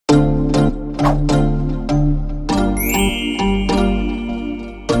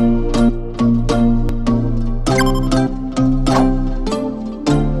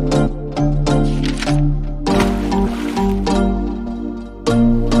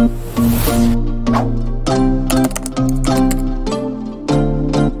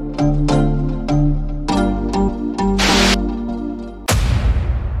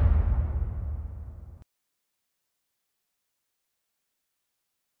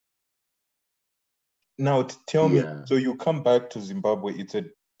Now, tell me, so you come back to Zimbabwe, it's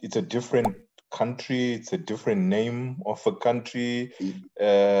a different country, it's a different name of a country. You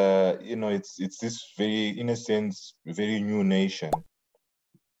know, it's this very, in a sense, very new nation.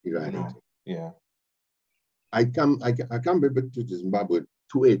 Right. You know? Yeah. I come back to Zimbabwe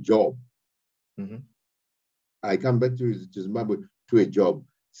to a job. Mm-hmm. I come back to Zimbabwe to a job.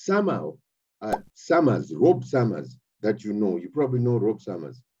 Somehow, Summers, Rob Summers, that you probably know Rob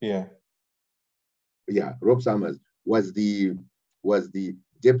Summers. Yeah. Yeah, Rob Summers was the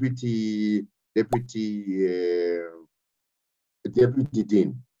deputy dean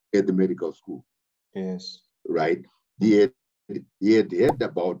at the medical school. Yes. Right. He had heard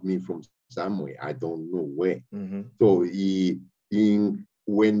about me from somewhere, I don't know where. Mm-hmm. So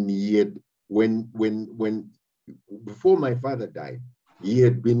when before my father died, he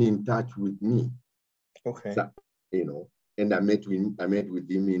had been in touch with me. Okay. So, and I met with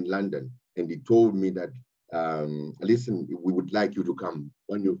him in London, and he told me that, listen, we would like you to come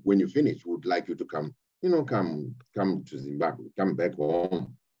when you finish. We would like you to come, come to Zimbabwe, come back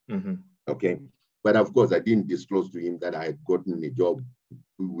home. Mm-hmm. Okay. But of course, I didn't disclose to him that I had gotten a job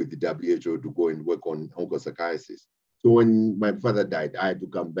with the WHO to go and work on onchocerciasis. So when my father died, I had to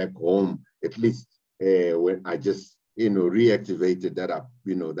come back home, at least when I just, reactivated that up,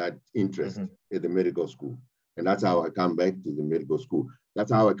 that interest at the medical school. And that's how I come back to the medical school.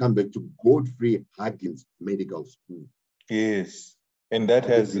 That's how I come back to Godfrey Huggins Medical School. Yes. And that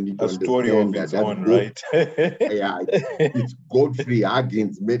has a story of its own, right? Yeah, it's Godfrey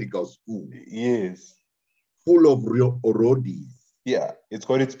Huggins Medical School. Yes. Full of roadies. Yeah, it's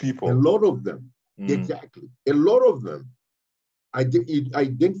got its people. A lot of them. Exactly. A lot of them. I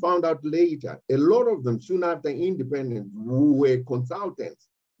then found out later, a lot of them, soon after independence, who were consultants,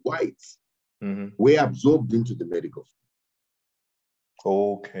 whites, were absorbed into the medical school.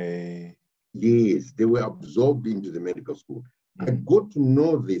 Okay. Yes, they were absorbed into the medical school. I got to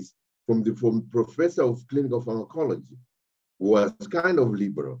know this from professor of clinical pharmacology, who was kind of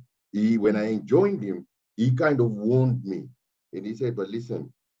liberal. When I joined him, he kind of warned me. And he said, but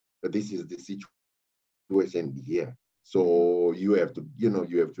listen, this is the situation here. So you have to,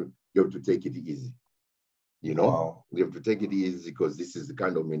 you have to take it easy. Wow. You have to take it easy because this is the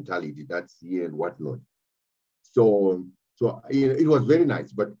kind of mentality that's here and whatnot. So it was very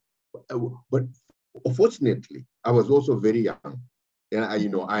nice, but fortunately, I was also very young, and I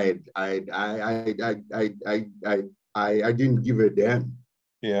didn't give a damn.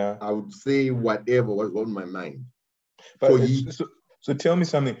 Yeah, I would say whatever was on my mind. But so tell me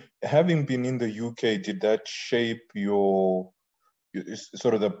something. Having been in the UK, did that shape your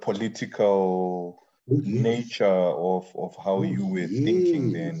sort of the political nature of how you were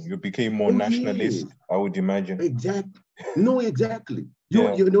thinking then? You became more nationalist, I would imagine. Exactly. No, exactly.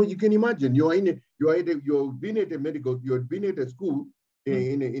 You can imagine you've been at a school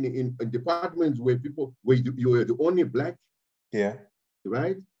in departments where you were the only black. Yeah.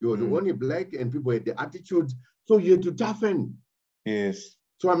 Right? You're the only black and people had the attitudes. So you had to toughen. Yes.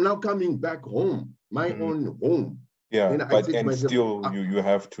 So I'm now coming back home, my own home. Yeah, and still you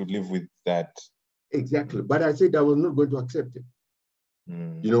have to live with that. Exactly. But I said I was not going to accept it.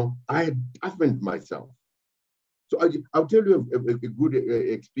 I had toughened myself. So I'll tell you a good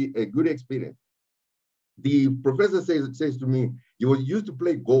experience. The professor says to me, he was used to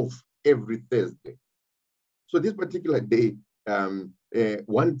play golf every Thursday. So this particular day, after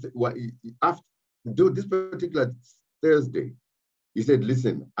this particular Thursday, he said,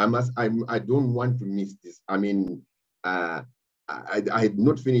 listen, I don't want to miss this. I mean, I had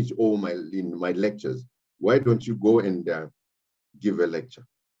not finished all my lectures. Why don't you go and give a lecture?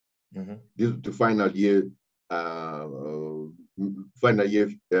 This is the final year, no,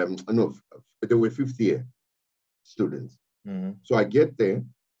 they were fifth year students. So I get there,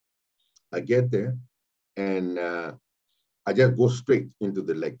 and I just go straight into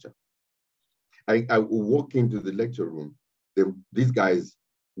the lecture. I walk into the lecture room. These guys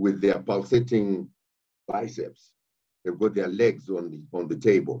with their pulsating biceps, they've got their legs on the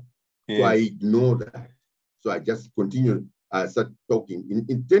table. Yes. So I ignore that. So I just continue. I start talking.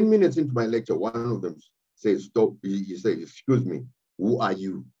 In 10 minutes into my lecture, one of them says, stop. He says, excuse me, who are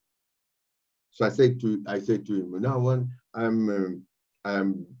you? So I said to him, now I'm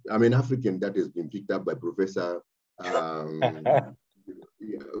an African that has been picked up by Professor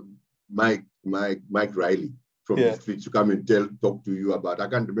Mike Riley from the streets to come and talk to you about. I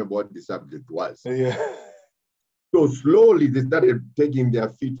can't remember what the subject was. Yeah. So slowly they started taking their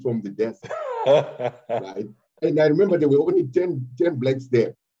feet from the desk, right? And I remember there were only 10 blacks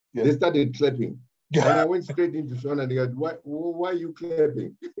there. Yeah. They started clapping. And I went straight into Sean and they go, why are you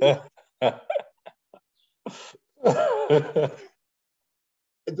clapping?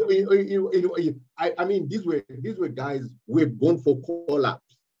 I mean, these were guys who were born for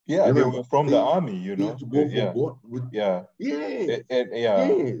call-ups. Yeah, they were from the army, you know. To go for board with, yeah. Yes.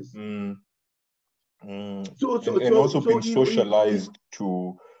 Yes. And also been socialized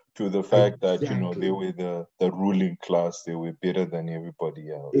to the fact that, you know, they were the ruling class. They were better than everybody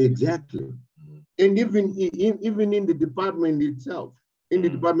else. Exactly. And even in the department itself,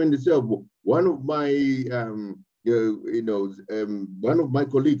 one of my one of my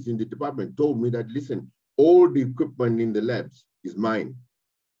colleagues in the department told me that, listen, all the equipment in the labs is mine.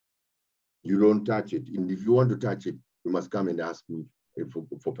 You don't touch it. And if you want to touch it, you must come and ask me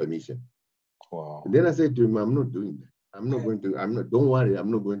for permission. Wow. And then I said to him, I'm not doing that. Don't worry,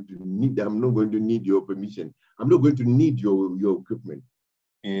 I'm not going to need your permission. I'm not going to need your equipment.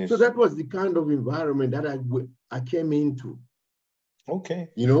 Yes. So that was the kind of environment that I came into. Okay.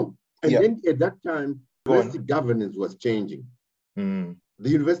 You know? And then at that time, university governance was changing. The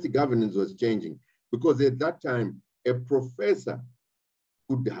university governance was changing because at that time, a professor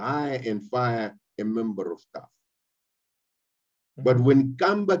could hire and fire a member of staff. But when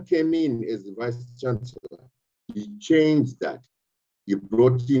Kamba came in as the vice chancellor, he changed that. He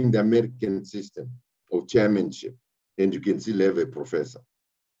brought in the American system of chairmanship, and you can still have a professor.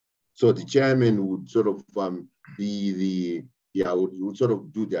 So the chairman would sort of would sort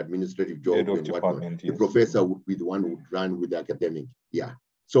of do the administrative job and whatnot. Yes. The professor would be the one who would run with the academic. Yeah.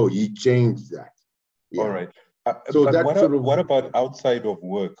 So he changed that. Yeah. All right. So but what about outside of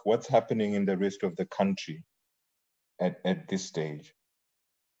work? What's happening in the rest of the country at this stage?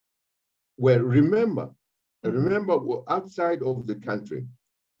 Well, remember, outside of the country,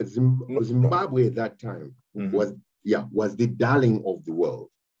 Zimbabwe at that time was the darling of the world.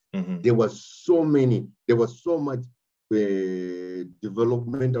 There was so much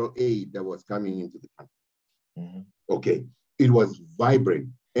developmental aid that was coming into the country. Okay, it was vibrant.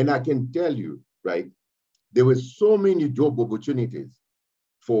 And I can tell you, right, there were so many job opportunities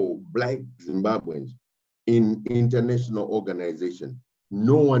for Black Zimbabweans in international organizations.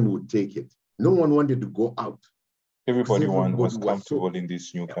 No one would take it. No one wanted to go out. Everybody was comfortable in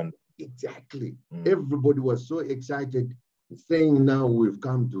this new country. Exactly. Everybody was so excited, saying, now we've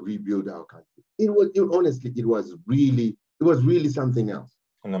come to rebuild our country. Honestly, it was really something else.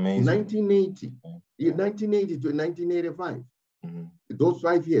 And amazing. 1980 to 1985, those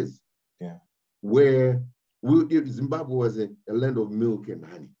 5 years, where Zimbabwe was a land of milk and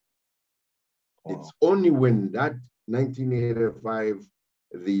honey. Wow. It's only when that 1985,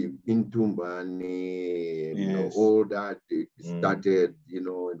 the Intumbane, all that started, and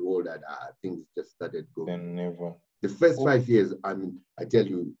all that, things just started going. The first 5 years, I tell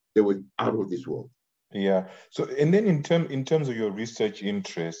you, they were out of this world. Yeah. So, and then in terms of your research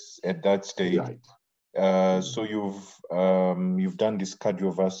interests at that stage, so you've done this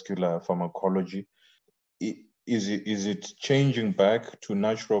cardiovascular pharmacology. Is it changing back to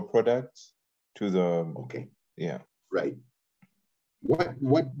natural products? Right.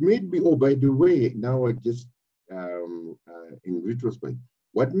 What made me, by the way, now I just in retrospect,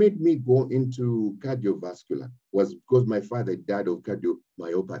 what made me go into cardiovascular was because my father died of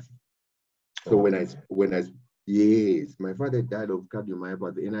cardiomyopathy. So when my father died of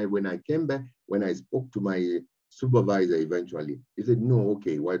cardiomyopathy, and when I came back, when I spoke to my supervisor eventually, he said, no,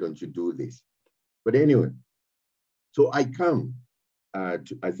 okay, why don't you do this? But anyway, so I come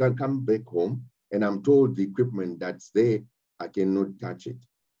back home, and I'm told the equipment that's there, I cannot touch it.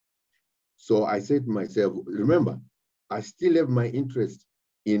 So I said to myself, remember, I still have my interest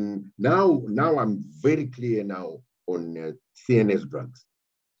in, now I'm very clear now on CNS drugs.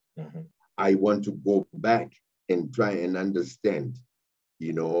 I want to go back and try and understand,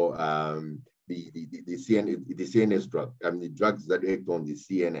 the CNS drug, the drugs that act on the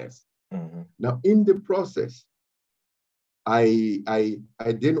CNS. Now, in the process, I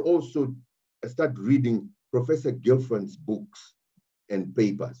then also start reading Professor Guilford's books and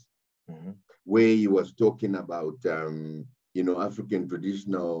papers, where he was talking about, African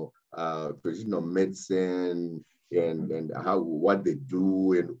traditional medicine and what they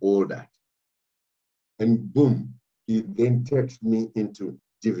do and all that. And boom, he then takes me into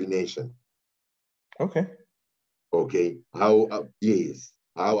divination. Okay. Okay, how yes,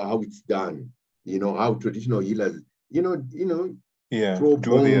 how it's done. You know how traditional healers, Yeah, throw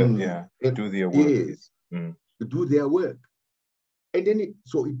do their bones. do their work. Yes, Mm. to do their work, and then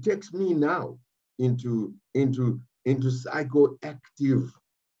so it takes me now into psychoactive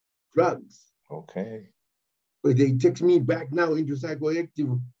drugs. Okay. But it takes me back now into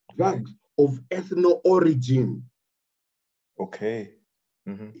psychoactive drugs of ethno origin. Okay.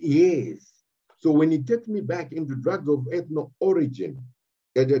 Mm-hmm. Yes. So when it takes me back into drugs of ethno origin,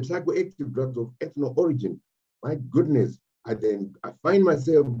 the psychoactive drugs of ethno origin, my goodness, I find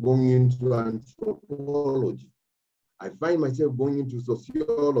myself going into anthropology. I find myself going into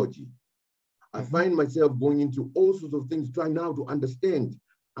sociology. I find myself going into all sorts of things, trying now to understand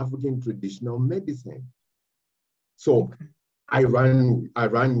African traditional medicine. So I run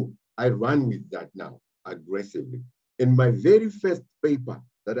with that now aggressively. And my very first paper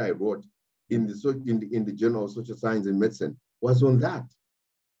that I wrote in the Journal of Social Science and Medicine was on that.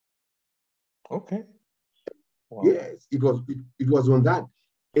 Okay. Wow. Yes, it was on that.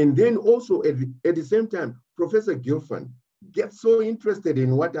 And then also at the same time, Professor Gilfan gets so interested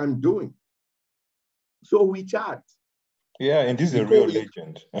in what I'm doing. So we chat. Yeah, and he's a real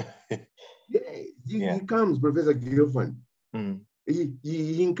legend. Yeah, he comes, Professor Gilfan. Mm.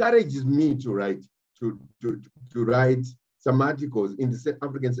 He encourages me to write some articles in the Central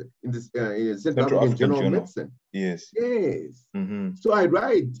African Journal of Medicine. Yes. Yes. Mm-hmm. So I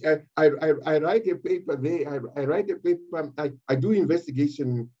write a paper there. I write a paper. I do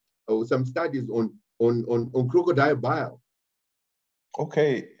investigation or some studies on crocodile bile.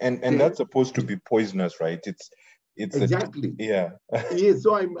 Okay, and that's supposed to be poisonous, right? It's exactly. Yeah.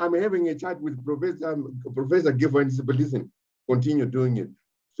 So I'm having a chat with Professor Gifford and said, but listen, continue doing it.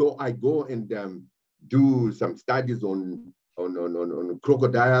 So I go and do some studies on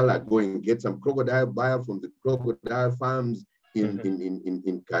crocodile. I go and get some crocodile bile from the crocodile farms in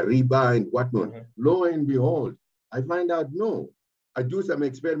Kariba and whatnot. Mm-hmm. Lo and behold, I find out no. I do some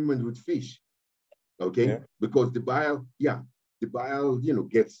experiments with fish. Okay, because the bile,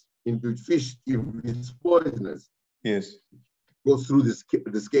 gets into fish if it's poisonous. Yes. Goes through the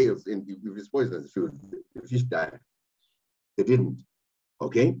scales, and if it's poisonous, the fish die. They didn't.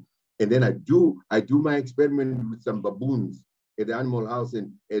 Okay, and then I do my experiment with some baboons at the animal house,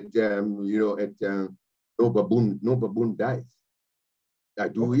 and no baboon dies. I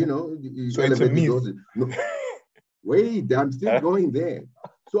do, so it's a myth. Doses. No, wait, I'm still going there.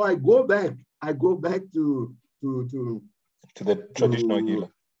 So I go back to the traditional healer.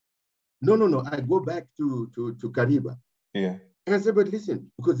 No. I go back to Kariba. Yeah. And I said, but listen,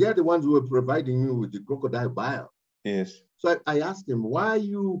 because they're the ones who were providing me with the crocodile bile. Yes. So I asked them, why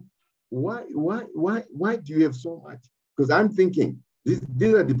do you have so much? Because I'm thinking,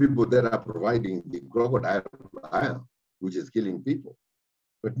 these are the people that are providing the crocodile bile, which is killing people.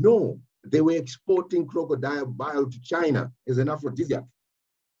 But no, they were exporting crocodile bile to China as an aphrodisiac.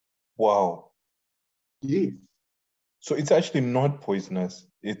 Wow. Yes. So it's actually not poisonous.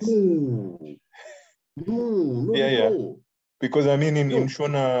 It's no, yeah. Because I mean, in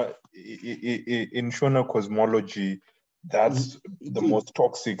Shona cosmology, that's the most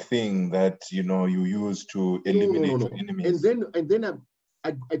toxic thing that you use to eliminate your enemies. And then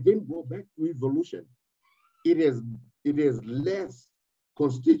I then go back to evolution. It is less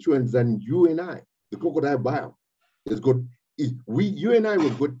constituents than you and I. The crocodile bile has got you and I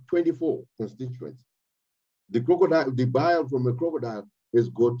will got 24 constituents. The bile from a crocodile has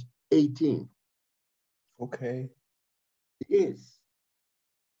got 18. Okay. Yes.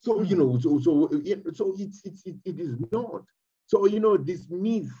 So it is not. So this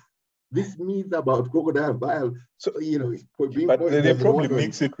myth about crocodile bile. So being but they probably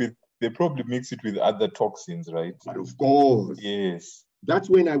mix it with other toxins, right? But of course. Yes. That's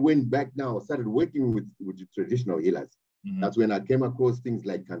when I went back now, started working with the traditional healers. Mm-hmm. That's when I came across things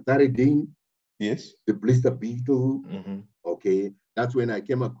like Katerere. Yes. The blister beetle. Mm-hmm. Okay. That's when I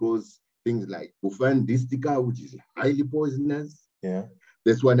came across things like Bufan distica, which is highly poisonous. Yeah.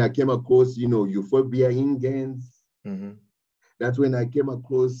 That's when I came across, Euphorbia ingens. Mm-hmm. That's when I came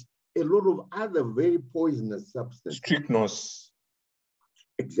across a lot of other very poisonous substances. Strychnos.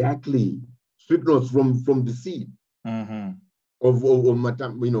 Exactly. Strychnos from the seed. Mm-hmm. Of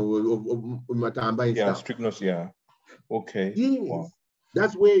matamba and stuff. Strychnos, yeah. Okay. Yes. Wow.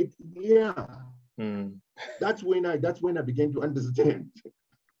 That's where, Mm. That's when I began to understand.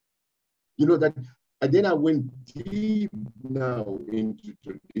 That, and then I went deep now into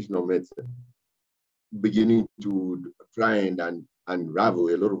traditional medicine, beginning to try and unravel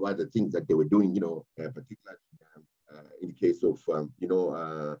a lot of other things that they were doing, particularly in case of,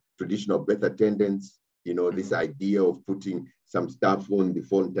 traditional birth attendants, this idea of putting some stuff on the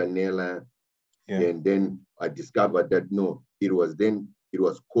fontanella. Yeah. And then I discovered that, no, it was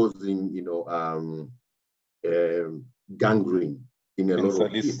causing, gangrene in a lot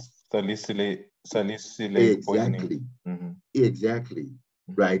of kids. Salicylate exactly. Exactly.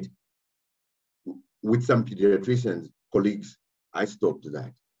 Right. With some pediatricians, colleagues, I stopped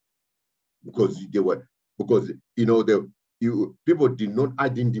that because people did not, I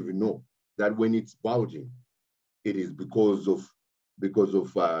didn't even know that when it's bulging, it is because of the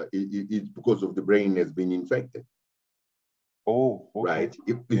brain has been infected. Oh, okay. Right.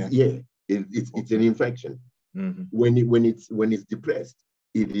 It's an infection. When it's depressed,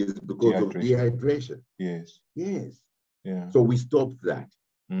 it is because of dehydration. Yes. Yes. Yeah. So we stopped that.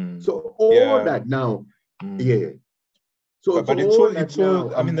 So all that now, yeah. So but it's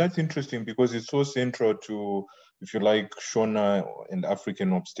so I mean, that's interesting because it's so central to, if you like, Shona and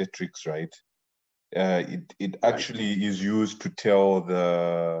African obstetrics, right? It actually is used to tell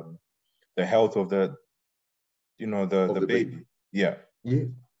the health of the baby. Yeah. Yes.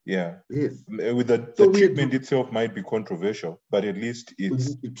 Yeah. Yes. With the treatment itself might be controversial, but at least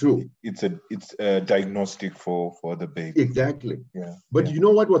it's true. It's a diagnostic for the baby. Exactly. Yeah. But you know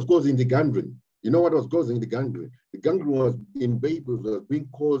what was causing the gangrene? You know what was causing the gangrene? The gangrene was in babies was being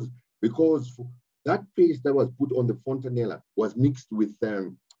caused because that paste that was put on the fontanella was mixed with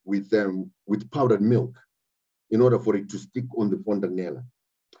powdered milk in order for it to stick on the fontanella.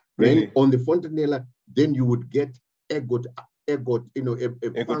 Really? Then on the fontanella, then you would get ergot, a fungus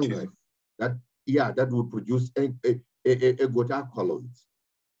that would produce ergot alkaloids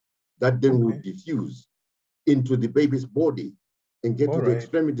that then would diffuse into the baby's body and get to the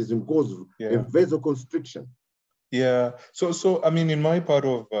extremities and cause a vasoconstriction. Yeah. So I mean, in my part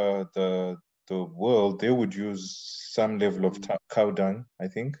of the world, they would use some level of cow dung, I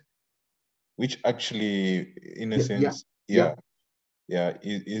think, which actually, in a sense,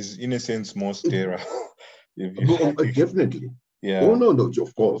 is in a sense more sterile. Definitely. Yeah. Oh no,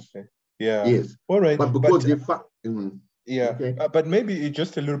 of course. Okay. Yeah. Yes. All right. But because but maybe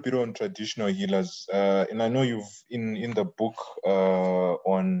just a little bit on traditional healers. And I know you've in the book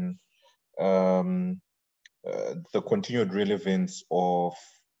on the continued relevance of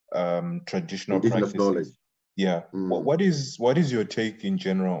traditional practices. Knowledge. Yeah. What is your take in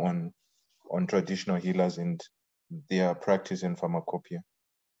general on traditional healers and their practice in pharmacopoeia?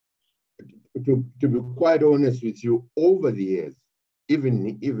 To be quite honest with you, over the years,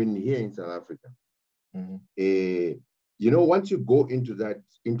 even here in South Africa, once you go into that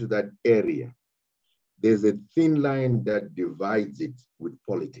area, there's a thin line that divides it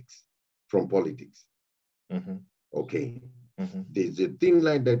from politics. Okay. There's a thin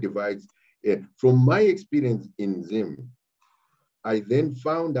line that divides. From my experience in Zim, I then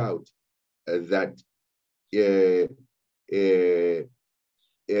found out that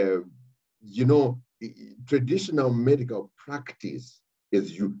traditional medical practice,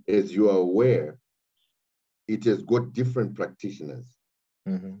 as you are aware, it has got different practitioners.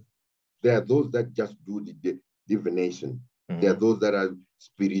 There are those that just do the divination. There are those that are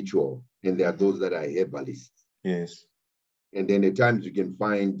spiritual, and there are those that are herbalists. Yes. And then at times you can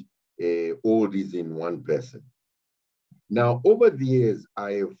find all these in one person. Now, over the years,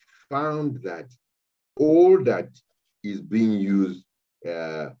 I have found that all that is being used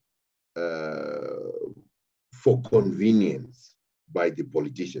for convenience by the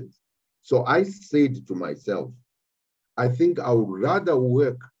politicians. So I said to myself, I think I would rather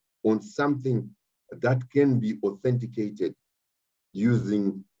work on something that can be authenticated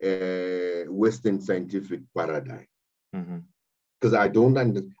using a Western scientific paradigm. Because I don't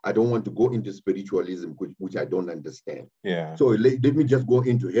want to go into spiritualism, which I don't understand. Yeah. So let me just go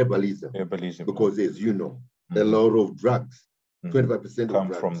into herbalism. Because as you know, a lot of drugs, 25% of come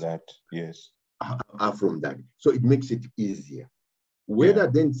drugs from that. Yes. Are from that. So it makes it easier. Whether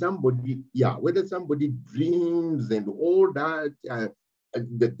then somebody dreams and all that,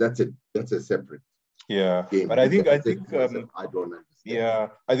 that's a separate. Yeah, game. But I think I don't understand. Yeah,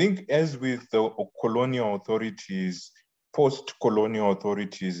 I think as with the colonial authorities, post-colonial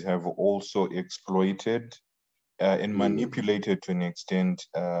authorities have also exploited and manipulated to an extent,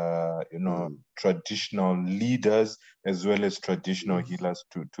 traditional leaders as well as traditional healers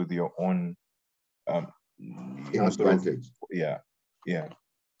to their own advantage. Yeah.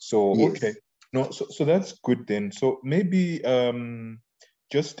 So okay, so that's good then. So maybe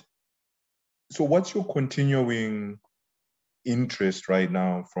so what's your continuing interest right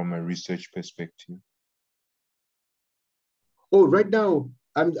now from a research perspective? Oh, right now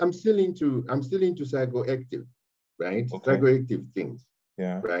I'm still into psychoactive, right? Okay. Psychoactive things,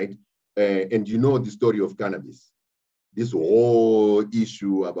 yeah, right? And you know the story of cannabis, this whole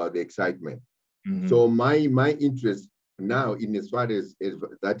issue about the excitement. mm-hmm. So my interest now, in as far as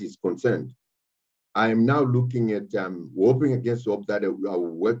that is concerned, I am now looking at hoping against hope that I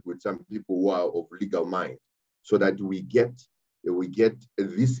will work with some people who are of legal mind, so that we get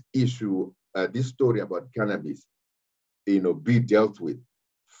this issue, this story about cannabis, be dealt with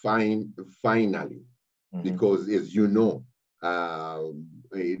finally, Mm-hmm. because as you know, there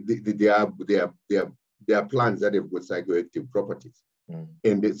are plants that have got psychoactive properties,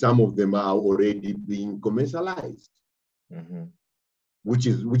 and some of them are already being commercialized. Mm-hmm. Which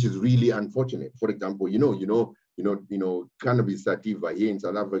is really unfortunate. For example, cannabis sativa here in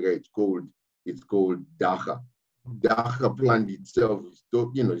South Africa, it's called dacha. Dacha plant itself is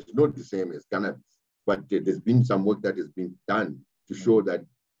it's not the same as cannabis, but there's been some work that has been done to show that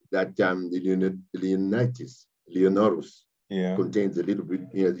the Leonorus contains a little bit,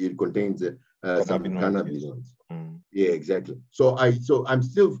 it contains some cannabinoids. Yeah, exactly. So I'm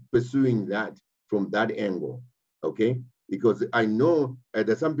still pursuing that from that angle, okay? Because I know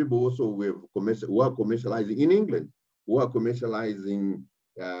there's some people also who are commercializing in England, who are commercializing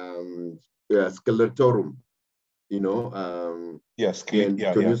sclerotorum, that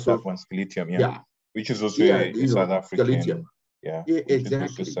one, scletium, which is also a South African. Scletium. Yeah,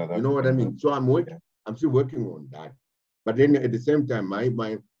 exactly. You know what I mean? So I'm still working on that. But then at the same time, my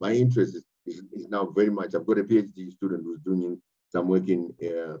interest is now very much, I've got a PhD student who's doing some work in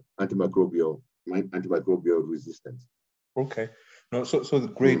antimicrobial resistance. Okay, no, so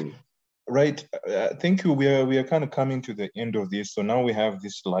great, right? Thank you. We are kind of coming to the end of this. So now we have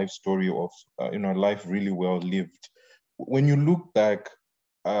this life story of life really well lived. When you look back,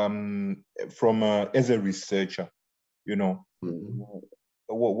 from as a researcher,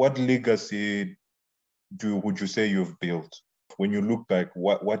 what legacy would you say you've built? When you look back,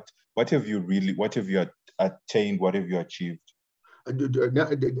 what have you attained? What have you achieved?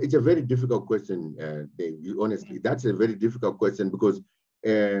 It's a very difficult question, Dave. Honestly, that's a very difficult question, because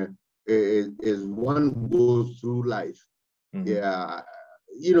as one goes through life, having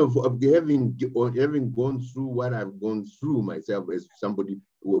gone through what I've gone through myself as somebody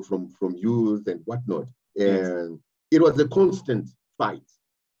from youth and whatnot, and it was a constant fight.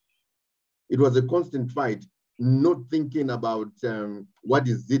 It was a constant fight, not thinking about what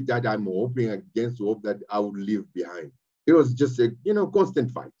is it that I'm hoping against, hope that I would leave behind. It was just a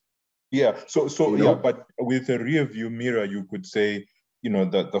constant fight. Yeah. So but with a rear view mirror, you could say,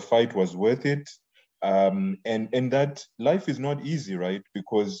 that the fight was worth it, and that life is not easy, right?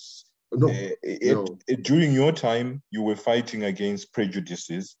 Because during your time, you were fighting against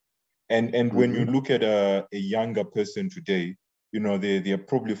prejudices, and when you look at a younger person today, they're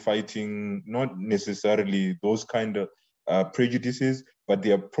probably fighting not necessarily those kind of prejudices, but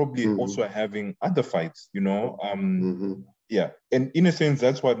they are probably also having other fights, yeah. And in a sense,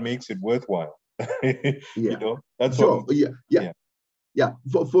 that's what makes it worthwhile. That's sure. Yeah.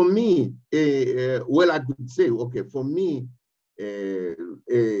 For me, well, I could say, okay, for me,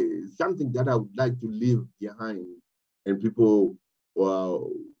 something that I would like to leave behind and people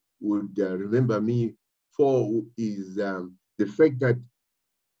would remember me for is the fact that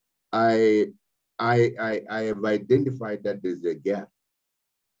I have identified that there's a gap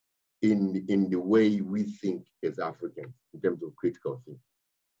in the way we think as Africans in terms of critical thinking.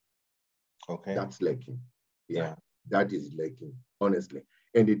 Okay. That's lacking. Yeah. That is lacking, honestly.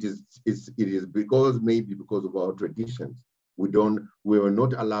 And it is because of our traditions, we were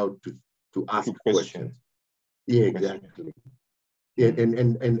not allowed to ask questions. Yeah, exactly.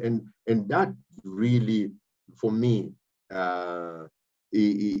 And that really, for me,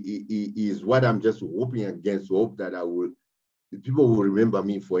 is what I'm just hoping against. Hope that people will remember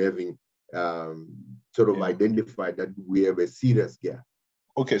me for having identified that we have a serious gap.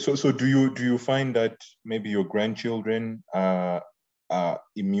 Okay, so do you find that maybe your grandchildren are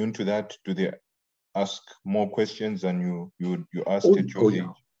immune to that? Do they ask more questions than you asked at your age?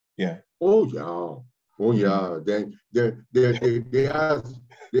 Yeah. Oh yeah. They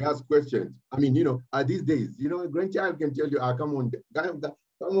ask questions. I mean, these days, a grandchild can tell you, come on,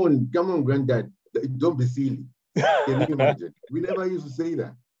 granddad, don't be silly. Can you imagine? We never used to say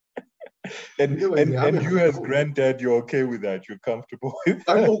that. And you as granddad, you're okay with that? You're comfortable with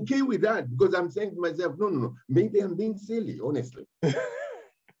that? I'm okay with that, because I'm saying to myself, no. Maybe I'm being silly, honestly.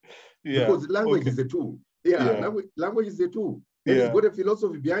 Because language is a tool. Language is a tool. And it's got a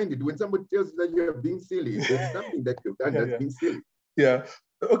philosophy behind it. When somebody tells you that you're being silly, there's something that you've done that's being silly. Yeah.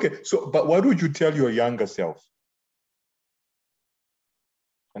 Okay. So, but what would you tell your younger self?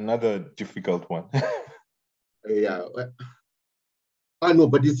 Another difficult one. Yeah. I know,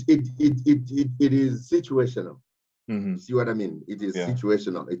 but it is situational. Mm-hmm. See what I mean? It is Yeah.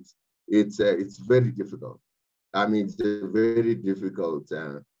 situational. It's very difficult. I mean, it's a very difficult. It's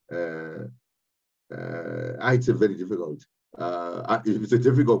a very difficult. It's a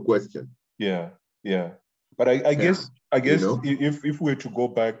difficult question. Yeah, yeah. But I guess You know? if we were to go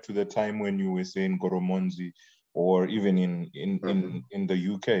back to the time when you were saying Goromonzi, or even in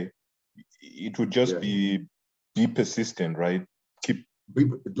the UK, it would just be persistent, right?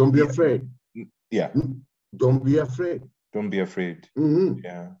 Don't be afraid. Yeah. Don't be afraid. Don't be afraid. Mm-hmm.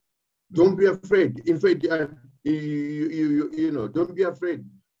 Yeah. Don't be afraid. In fact, you know, don't be afraid.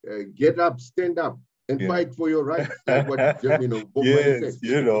 Get up, stand up, and fight for your rights. Like what Bob Marley said.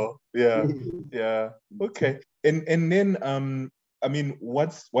 You know. Yeah. Yeah. Okay. And then I mean,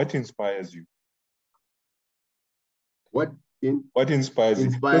 what inspires you? What inspires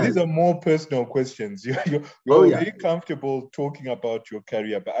you? So these are more personal questions. You're very comfortable talking about your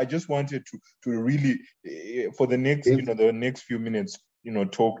career, but I just wanted to really, for the next, the next few minutes,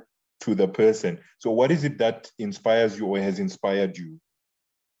 talk to the person. So what is it that inspires you or has inspired you?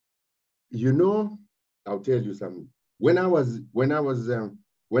 I'll tell you something. When I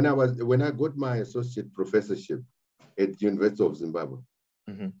got my associate professorship at the University of Zimbabwe,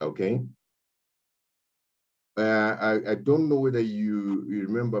 okay. I don't know whether you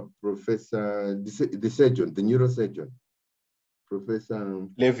remember Professor, the surgeon, the neurosurgeon, Professor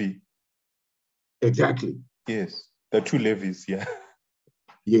Levy. Exactly. Yes, the two Levies. Yeah.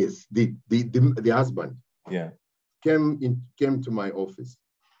 Yes, the husband. Yeah. Came to my office.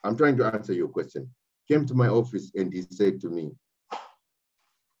 I'm trying to answer your question. Came to my office and he said to me,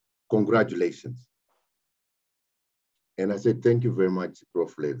 "Congratulations." And I said, "Thank you very much,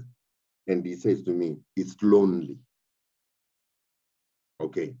 Prof. Levy." And he says to me, "It's lonely."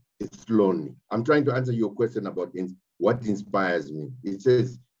 Okay, it's lonely. I'm trying to answer your question about what inspires me. He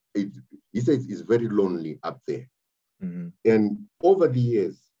says it's very lonely up there. Mm-hmm. And over the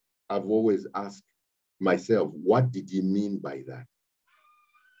years, I've always asked myself, what did he mean by that?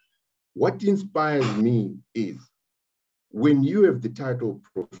 What inspires me is when you have the title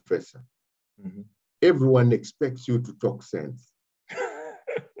professor, everyone expects you to talk sense.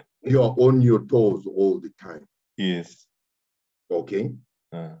 You're on your toes all the time. Yes. Okay.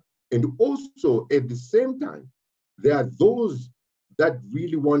 And also at the same time, there are those that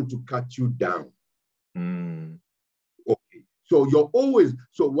really want to cut you down. Okay. So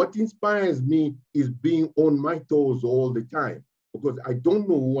so what inspires me is being on my toes all the time, because I don't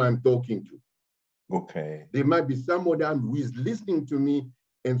know who I'm talking to. Okay. There might be somebody who is listening to me,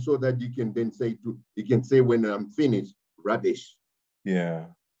 and so that you can then say when I'm finished, rubbish. Yeah.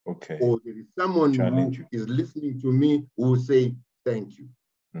 Okay. Or there is someone who is listening to me who will say, thank you.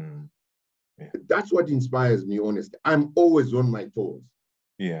 Yeah. That's what inspires me, honestly. I'm always on my toes.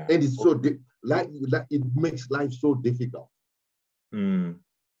 Yeah. And it's so it makes life so difficult.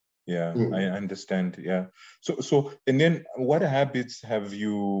 Yeah, I understand. Yeah. So and then what habits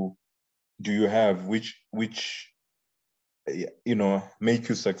do you have which make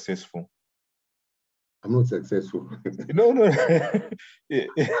you successful? I'm not successful. No.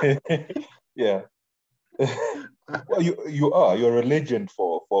 Yeah. Well, you're a legend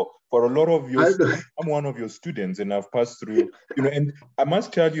for a lot of your I'm one of your students, and I've passed through, and I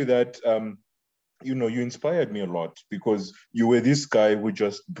must tell you that you inspired me a lot, because you were this guy who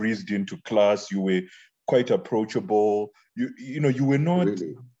just breezed into class. You were quite approachable. You were not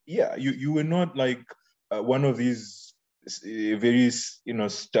really? You were not like one of these very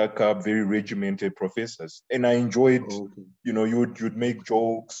stuck up, very regimented professors, and I enjoyed you'd make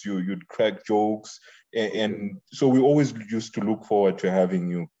jokes, you'd crack jokes, and so we always used to look forward to having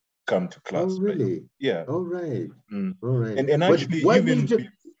you come to class. Oh, really? Right? Yeah. All right. All right. And actually,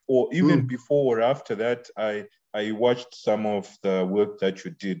 even before or after that, I watched some of the work that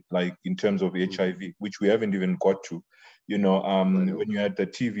you did, like in terms of HIV, which we haven't even got to, when you had the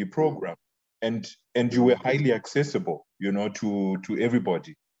TV program, and you were highly accessible, to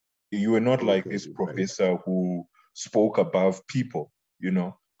everybody. You were not like this professor who spoke above people,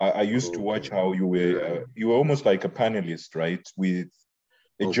 I used to watch how you were almost like a panelist, right, with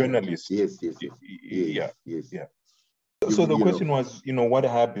a journalist. Yes. Yeah. So the question was, what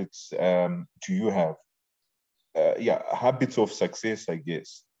habits do you have? Habits of success, I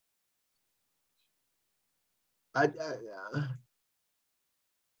guess. Okay,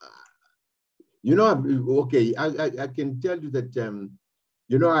 I can tell you that,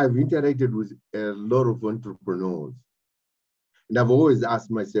 I've interacted with a lot of entrepreneurs. And I've always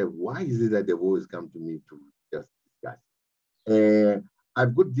asked myself, why is it that they've always come to me to just discuss?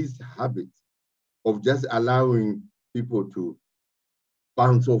 I've got this habit of just allowing people to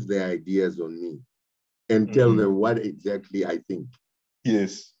bounce off their ideas on me and tell them what exactly I think.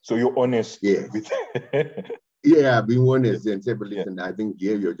 Yes. So you're honest. Yes. With Yeah, being honest and say, but listen, I think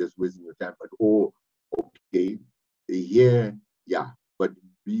here you're just wasting your time. But okay, here, yeah, but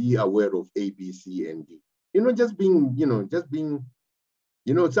be aware of A, B, C, and D. Just being,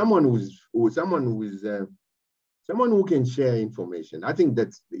 someone who can share information. I think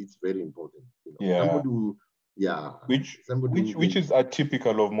it's very important. Somebody who, which is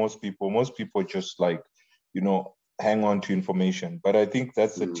atypical of most people. Most people just like, hang on to information. But I think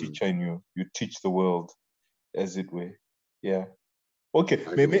that's the teacher in you. You teach the world, as it were. Yeah. Okay.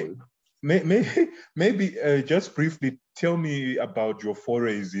 Maybe just briefly tell me about your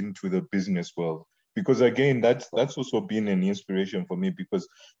forays into the business world, because again, that's also been an inspiration for me, because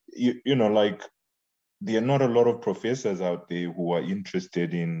like there are not a lot of professors out there who are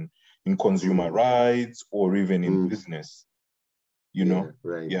interested in consumer rights or even in business.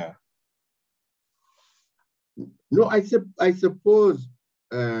 Right. Yeah. No, I suppose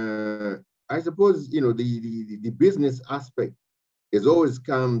the business aspect has always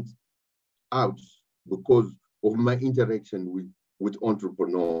come out because of my interaction with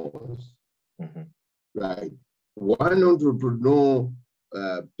entrepreneurs. Right. One entrepreneur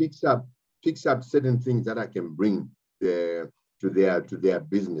picks up certain things that I can bring to their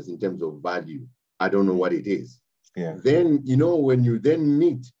business in terms of value. I don't know what it is. Yeah. Then, when you then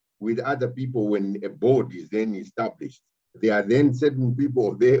meet with other people, when a board is then established, there are then certain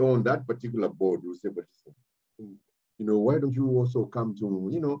people, they own that particular board who say, but why don't you also come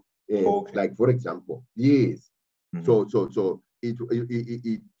to, like, for example, yes. So in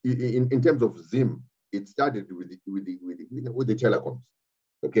terms of Zim, it started with the telecoms.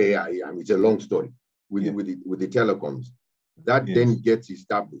 Okay, it's a long story with the telecoms. That then gets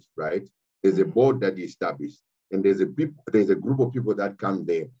established, right? There's a board that is established, and there's a group of people that come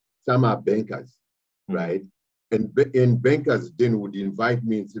there. Some are bankers, right? And bankers then would invite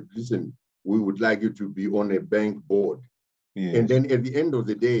me and say, listen, we would like you to be on a bank board. Yes. And then at the end of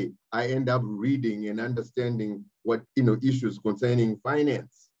the day, I end up reading and understanding what issues concerning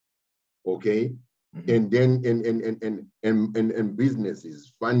finance. Okay. And then and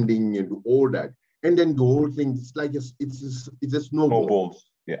businesses, funding and all that. And then the whole thing, it's like it's a snowball. Snowballs.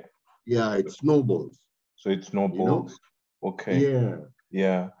 Yeah. Yeah, it snowballs. So it snowballs. Okay. Yeah.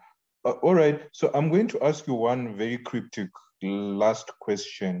 Yeah. All right. So I'm going to ask you one very cryptic last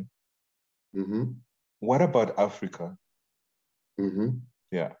question. What about Africa?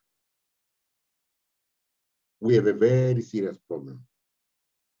 Yeah. We have a very serious problem.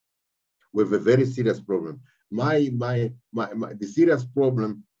 We have a very serious problem. The serious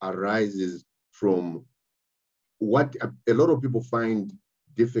problem arises from what a lot of people find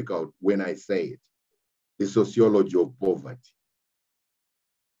difficult when I say it, the sociology of poverty.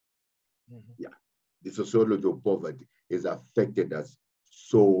 Yeah, the sociology of poverty has affected us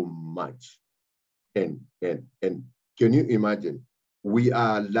so much. And can you imagine? We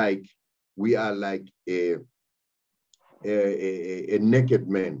are like a naked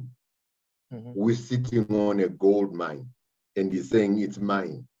man who is sitting on a gold mine and he's saying it's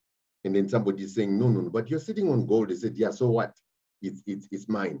mine. And then somebody is saying, no, but you're sitting on gold. He said, yeah, so what? It's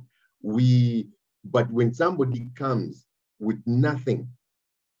mine. But when somebody comes with nothing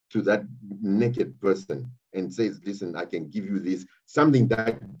to that naked person and says, listen, I can give you this, something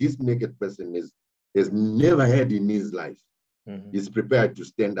that this naked person has never had in his life, is prepared to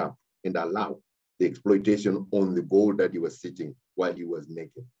stand up and allow the exploitation on the gold that he was sitting while he was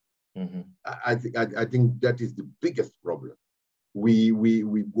naked. I think that is the biggest problem. We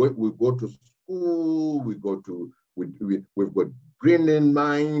go to school, we've got brilliant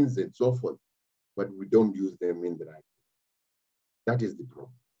minds and so forth, but we don't use them in the right way. That is the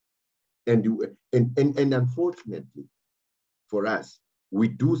problem. And unfortunately for us, we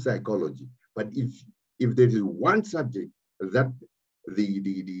do psychology, but if there is one subject that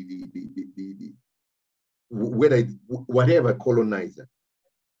whatever colonizer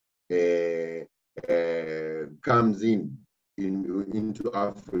comes into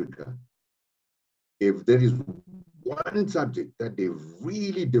Africa, if there is one subject that they've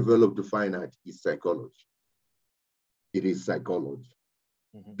really developed to find out, is psychology. It is psychology.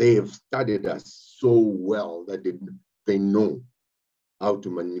 They have studied us so well that they know how to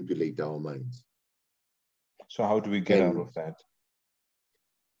manipulate our minds. So how do we get out of that?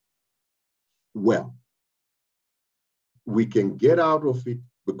 Well, we can get out of it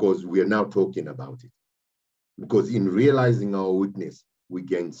because we are now talking about it. Because in realizing our weakness, we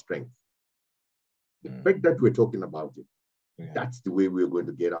gain strength. The fact that we're talking about it, that's the way we're going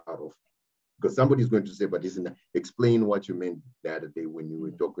to get out of it. Because somebody's going to say, but isn't explain what you meant the other day when you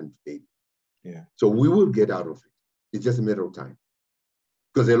were talking to David. Yeah. So we will get out of it. It's just a matter of time.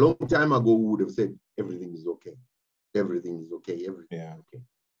 Because a long time ago, we would have said, everything is okay. Everything is okay. Everything is okay.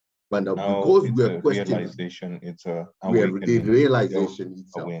 But now because we are questioning, realization, it's a realization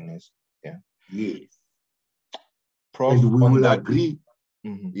itself. Awareness. Yeah. Yes. Prof, and we will agree.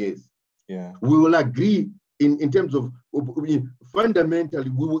 Yes. Yeah. We will agree in terms of, fundamentally,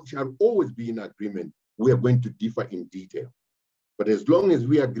 we shall always be in agreement. We are going to differ in detail. But as long as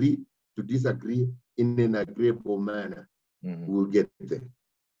we agree to disagree in an agreeable manner, we'll get there.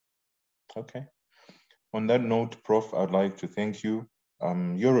 Okay. On that note, Prof, I'd like to thank you.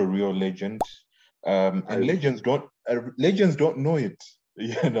 You're a real legend. And legends don't know it,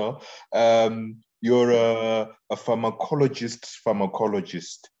 you know. You're a pharmacologist.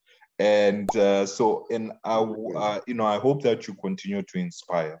 And I hope that you continue to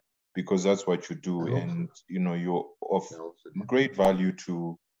inspire, because that's what you do. And, you're of great value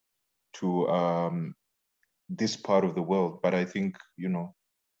to this part of the world. But I think,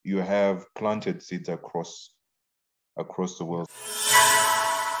 you have planted seeds across the world.